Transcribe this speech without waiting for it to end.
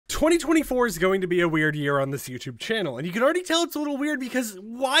2024 is going to be a weird year on this YouTube channel, and you can already tell it's a little weird because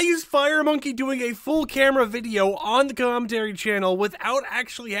why is FireMonkey doing a full camera video on the commentary channel without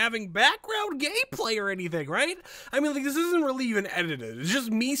actually having background gameplay or anything, right? I mean, like, this isn't really even edited. It's just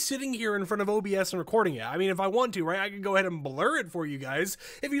me sitting here in front of OBS and recording it. I mean, if I want to, right, I can go ahead and blur it for you guys.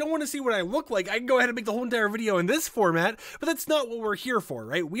 If you don't want to see what I look like, I can go ahead and make the whole entire video in this format, but that's not what we're here for,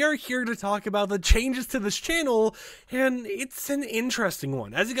 right? We are here to talk about the changes to this channel, and it's an interesting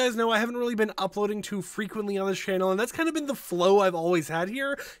one. As you guys know, I haven't really been uploading too frequently on this channel, and that's kind of been the flow I've always had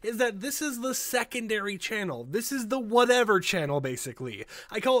here, is that this is the secondary channel. This is the whatever channel, basically.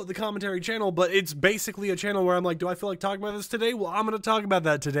 I call it the commentary channel, but it's basically a channel where I'm like, do I feel like talking about this today? Well, I'm going to talk about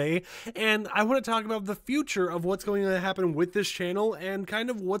that today, and I want to talk about the future of what's going to happen with this channel and kind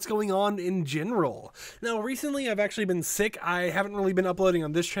of what's going on in general. Now, recently I've actually been sick. I haven't really been uploading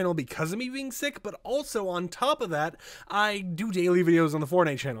on this channel because of me being sick, but also on top of that, I do daily videos on the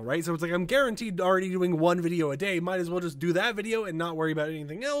Fortnite channel, right? So it's like I'm guaranteed already doing one video a day. Might as well just do that video and not worry about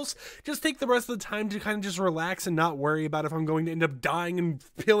anything else. Just take the rest of the time to kind of just relax and not worry about if I'm going to end up dying and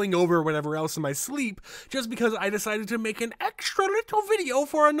pilling over or whatever else in my sleep, just because I decided to make an extra little video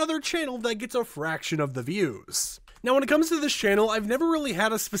for another channel that gets a fraction of the views. Now, when it comes to this channel, I've never really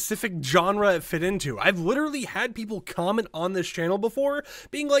had a specific genre it fit into. I've literally had people comment on this channel before,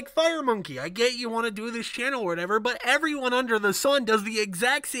 being like, FireMonkey, I get you want to do this channel or whatever, but everyone under the sun does the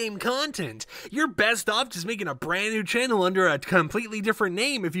exact same content. You're best off just making a brand new channel under a completely different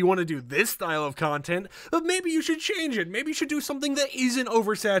name if you want to do this style of content, but maybe you should change it. Maybe you should do something that isn't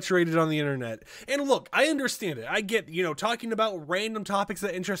oversaturated on the internet. And look, I understand it. I get, talking about random topics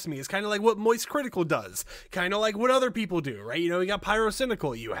that interest me is kind of like what Moist Critical does. Kind of like what other people do, right? You got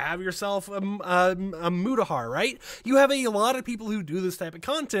Pyrocynical, you have yourself a Mutahar, right? You have a lot of people who do this type of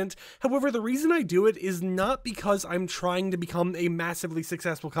content. However, the reason I do it is not because I'm trying to become a massively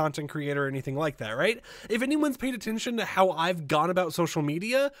successful content creator or anything like that, right? If anyone's paid attention to how I've gone about social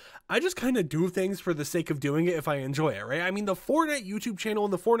media, I just kind of do things for the sake of doing it if I enjoy it, right? I mean, the Fortnite YouTube channel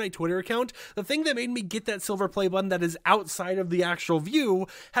and the Fortnite Twitter account, the thing that made me get that silver play button that is outside of the actual view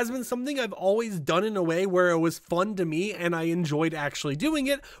has been something I've always done in a way where it was fun to me and I enjoyed actually doing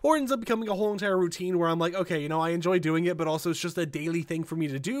it, or ends up becoming a whole entire routine where I'm like, okay, I enjoy doing it, but also it's just a daily thing for me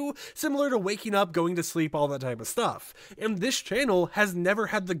to do, similar to waking up, going to sleep, all that type of stuff. And this channel has never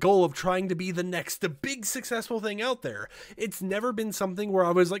had the goal of trying to be the big successful thing out there. It's never been something where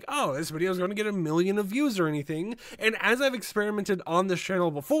I was like, oh, this video is going to get 1 million of views or anything. And as I've experimented on this channel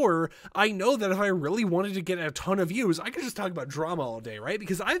before, I know that if I really wanted to get a ton of views, I could just talk about drama all day, right?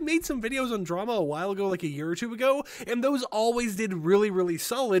 Because I've made some videos on drama a while ago, like a year or two ago, and those always did really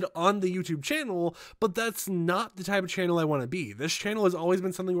solid on the YouTube channel, but that's not the type of channel I want to be. This channel has always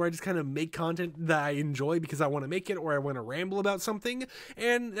been something where I just kind of make content that I enjoy because I want to make it, or I want to ramble about something,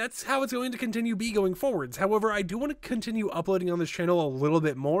 and that's how it's going to continue be going forwards. However, I do want to continue uploading on this channel a little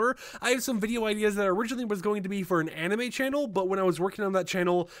bit more. I have some video ideas that originally was going to be for an anime channel, but when I was working on that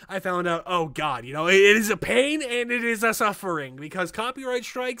channel, I found out, oh god, it is a pain and it is a suffering because copyright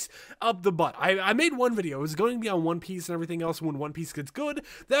strikes up the butt. I made one video. It was going to be on One Piece and everything else when One Piece gets good.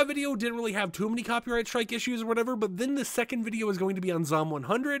 That video didn't really have too many copyright strike issues or whatever, but then the second video is going to be on Zom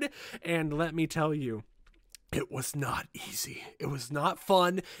 100, and let me tell you, it was not easy. It was not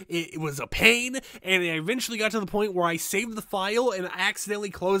fun. It was a pain, and I eventually got to the point where I saved the file and accidentally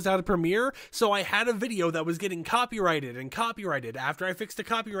closed out of Premiere, so I had a video that was getting copyrighted and copyrighted. After I fixed a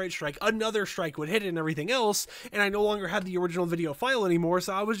copyright strike, another strike would hit it and everything else, and I no longer had the original video file anymore,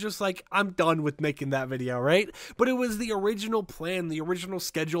 so I was just like, I'm done with making that video, right? But it was the original plan, the original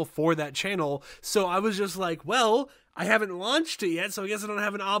schedule for that channel, so I was just like, well, I haven't launched it yet, so I guess I don't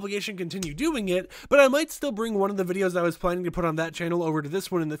have an obligation to continue doing it, but I might still bring one of the videos I was planning to put on that channel over to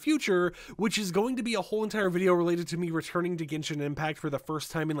this one in the future, which is going to be a whole entire video related to me returning to Genshin Impact for the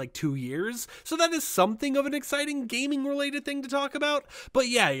first time in like 2 years, so that is something of an exciting gaming-related thing to talk about. But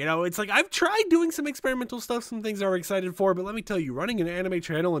yeah, it's like I've tried doing some experimental stuff, some things I were excited for, but let me tell you, running an anime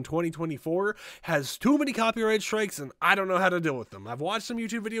channel in 2024 has too many copyright strikes, and I don't know how to deal with them. I've watched some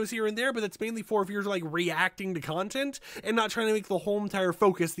YouTube videos here and there, but that's mainly for if you're like reacting to content and not trying to make the whole entire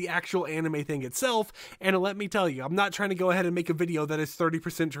focus the actual anime thing itself. And let me tell you, I'm not trying to go ahead and make a video that is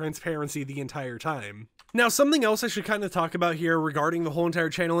 30% transparency the entire time. Now, something else I should kind of talk about here regarding the whole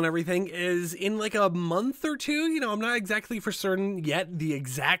entire channel and everything is in like a month or two, I'm not exactly for certain yet the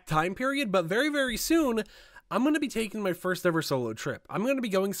exact time period, but very soon, I'm going to be taking my first ever solo trip. I'm going to be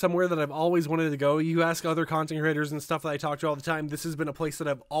going somewhere that I've always wanted to go. You ask other content creators and stuff that I talk to all the time, this has been a place that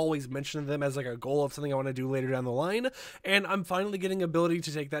I've always mentioned to them as like a goal of something I want to do later down the line, and I'm finally getting ability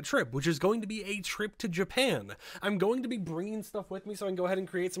to take that trip, which is going to be a trip to Japan. I'm going to be bringing stuff with me so I can go ahead and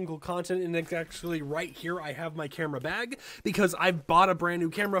create some cool content, and it's actually right here I have my camera bag, because I've bought a brand new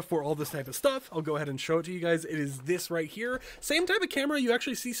camera for all this type of stuff. I'll go ahead and show it to you guys. It is this right here. Same type of camera you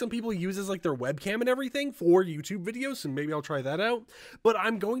actually see some people use as like their webcam and everything for YouTube videos, and maybe I'll try that out. But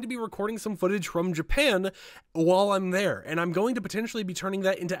I'm going to be recording some footage from Japan while I'm there, and I'm going to potentially be turning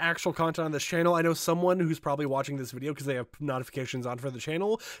that into actual content on this channel. I know someone who's probably watching this video because they have notifications on for the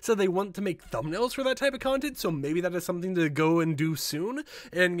channel, so they want to make thumbnails for that type of content, so maybe that is something to go and do soon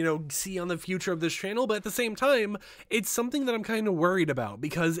and, you know, see on the future of this channel. But at the same time, it's something that I'm kind of worried about,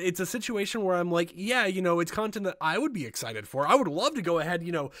 because it's a situation where I'm like, yeah, you know, it's content that I would be excited for. I would love to go ahead,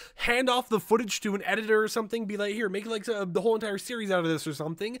 you know, hand off the footage to an editor or something, be like, here, make like the whole entire series out of this or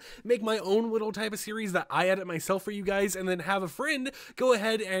something, make my own little type of series that I edit myself for you guys, and then have a friend go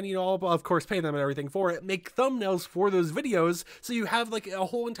ahead and, you know, I'll of course pay them and everything for it, make thumbnails for those videos, so you have like a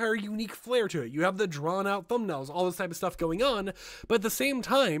whole entire unique flair to it. You have the drawn out thumbnails, all this type of stuff going on. But at the same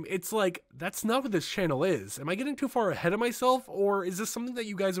time, it's like, that's not what this channel is. Am I getting too far ahead of myself, or is this something that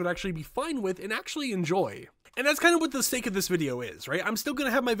you guys would actually be fine with and actually enjoy? And that's kind of what the stake of this video is, right? I'm still going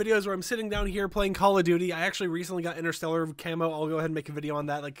to have my videos where I'm sitting down here playing Call of Duty. I actually recently got Interstellar camo. I'll go ahead and make a video on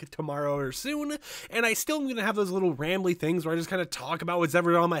that like tomorrow or soon. And I still am going to have those little rambly things where I just kind of talk about what's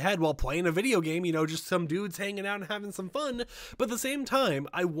ever on my head while playing a video game, you know, just some dudes hanging out and having some fun. But at the same time,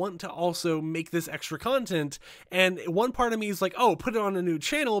 I want to also make this extra content. And one part of me is like, oh, put it on a new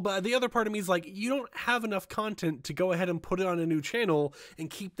channel. But the other part of me is like, you don't have enough content to go ahead and put it on a new channel and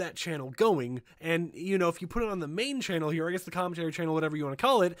keep that channel going. And, you know, if you put it on the main channel here, I guess the commentary channel, whatever you want to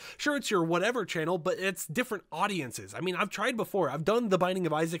call it, sure, it's your whatever channel, but it's different audiences. I mean, I've tried before. I've done The Binding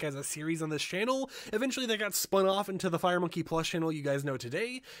of Isaac as a series on this channel. Eventually that got spun off into the FireMonkey Plus channel you guys know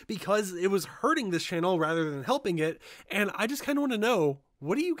today, because it was hurting this channel rather than helping it. And I just kind of want to know,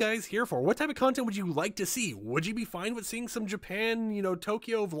 what are you guys here for? What type of content would you like to see? Would you be fine with seeing some Japan, you know,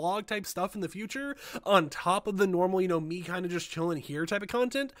 Tokyo vlog type stuff in the future on top of the normal, you know, me kind of just chilling here type of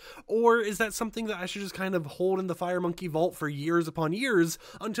content? Or is that something that I should just kind of hold in the FireMonkey vault for years upon years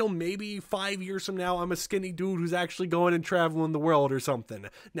until maybe 5 years from now I'm a skinny dude who's actually going and traveling the world or something?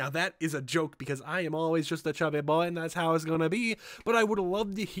 Now that is a joke, because I am always just a chubby boy and that's how it's gonna be, but I would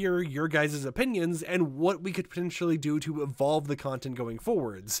love to hear your guys' opinions and what we could potentially do to evolve the content going forward.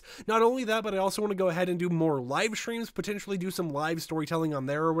 Not only that, but I also want to go ahead and do more live streams, potentially do some live storytelling on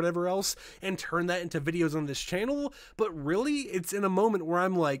there or whatever else, and turn that into videos on this channel. But really, it's in a moment where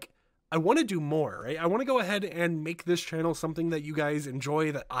I'm like, I want to do more, right? I want to go ahead and make this channel something that you guys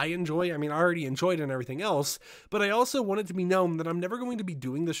enjoy, that I enjoy. I mean, I already enjoyed it and everything else, but I also want it to be known that I'm never going to be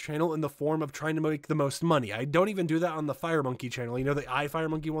doing this channel in the form of trying to make the most money. I don't even do that on the FireMonkey channel. You know, the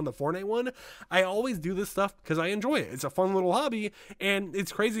FireMonkey one, the Fortnite one? I always do this stuff because I enjoy it. It's a fun little hobby, and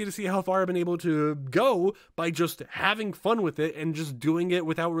it's crazy to see how far I've been able to go by just having fun with it and just doing it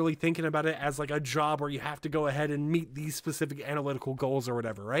without really thinking about it as like a job where you have to go ahead and meet these specific analytical goals or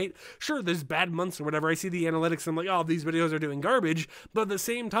whatever, right? Sure, there's bad months or whatever. I see the analytics and I'm like, oh, these videos are doing garbage. But at the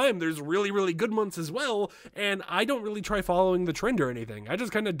same time, there's really, really good months as well. And I don't really try following the trend or anything. I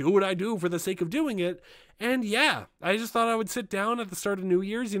just kind of do what I do for the sake of doing it. And yeah, I just thought I would sit down at the start of New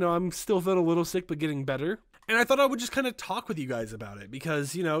Year's. You know, I'm still feeling a little sick, but getting better. And I thought I would just kind of talk with you guys about it,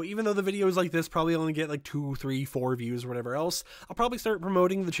 because, you know, even though the videos like this probably only get like 2, 3, 4 views or whatever else, I'll probably start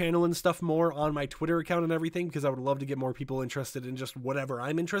promoting the channel and stuff more on my Twitter account and everything, because I would love to get more people interested in just whatever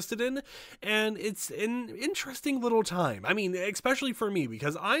I'm interested in. And it's an interesting little time. I mean, especially for me,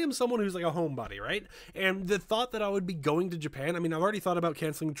 because I am someone who's like a homebody, right? And the thought that I would be going to Japan, I mean, I've already thought about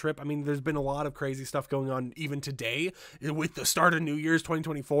canceling the trip. I mean, there's been a lot of crazy stuff going on even today with the start of New Year's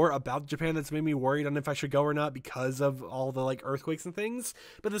 2024 about Japan that's made me worried on if I should go or not because of all the like earthquakes and things.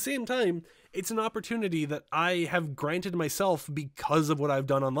 But at the same time, it's an opportunity that I have granted myself because of what I've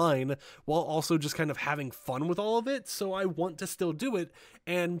done online, while also just kind of having fun with all of it. So I want to still do it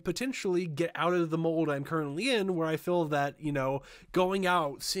and potentially get out of the mold I'm currently in, where I feel that, you know, going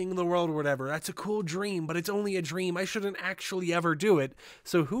out, seeing the world or whatever, that's a cool dream, but it's only a dream. I shouldn't actually ever do it.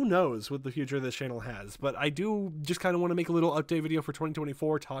 So who knows what the future of this channel has. But I do just kind of want to make a little update video for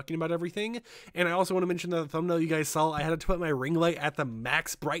 2024 talking about everything. And I also want to mention that the thumbnail you guys saw, I had to put my ring light at the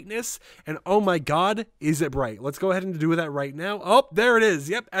max brightness, and oh my god, is it bright. Let's go ahead and do that right now. Oh, there it is.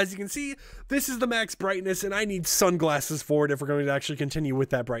 Yep, as you can see, this is the max brightness, and I need sunglasses for it if we're going to actually continue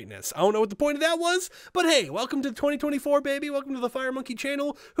with that brightness. I don't know what the point of that was, but hey, welcome to 2024, baby. Welcome to the FireMonkey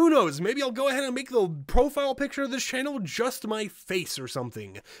channel. Who knows, maybe I'll go ahead and make the profile picture of this channel just my face or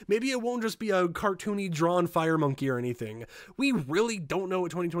something. Maybe it won't just be a cartoony drawn FireMonkey or anything. We really don't know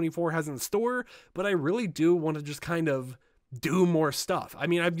what 2024 has in store, but I really do want to just kind of do more stuff. I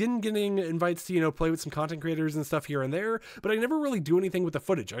mean, I've been getting invites to, you know, play with some content creators and stuff here and there, but I never really do anything with the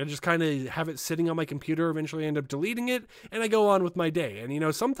footage. I just kind of have it sitting on my computer, eventually end up deleting it, and I go on with my day. And, you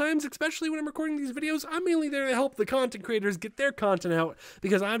know, sometimes, especially when I'm recording these videos, I'm mainly there to help the content creators get their content out,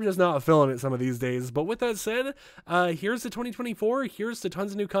 because I'm just not feeling it some of these days. But with that said, here's the 2024. Here's the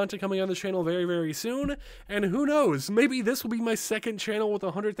tons of new content coming on this channel very, very soon. And who knows, maybe this will be my second channel with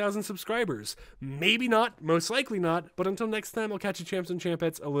 100,000 subscribers. Maybe not, most likely not, but until next time, I'll catch you champs and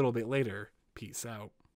champettes a little bit later. Peace out.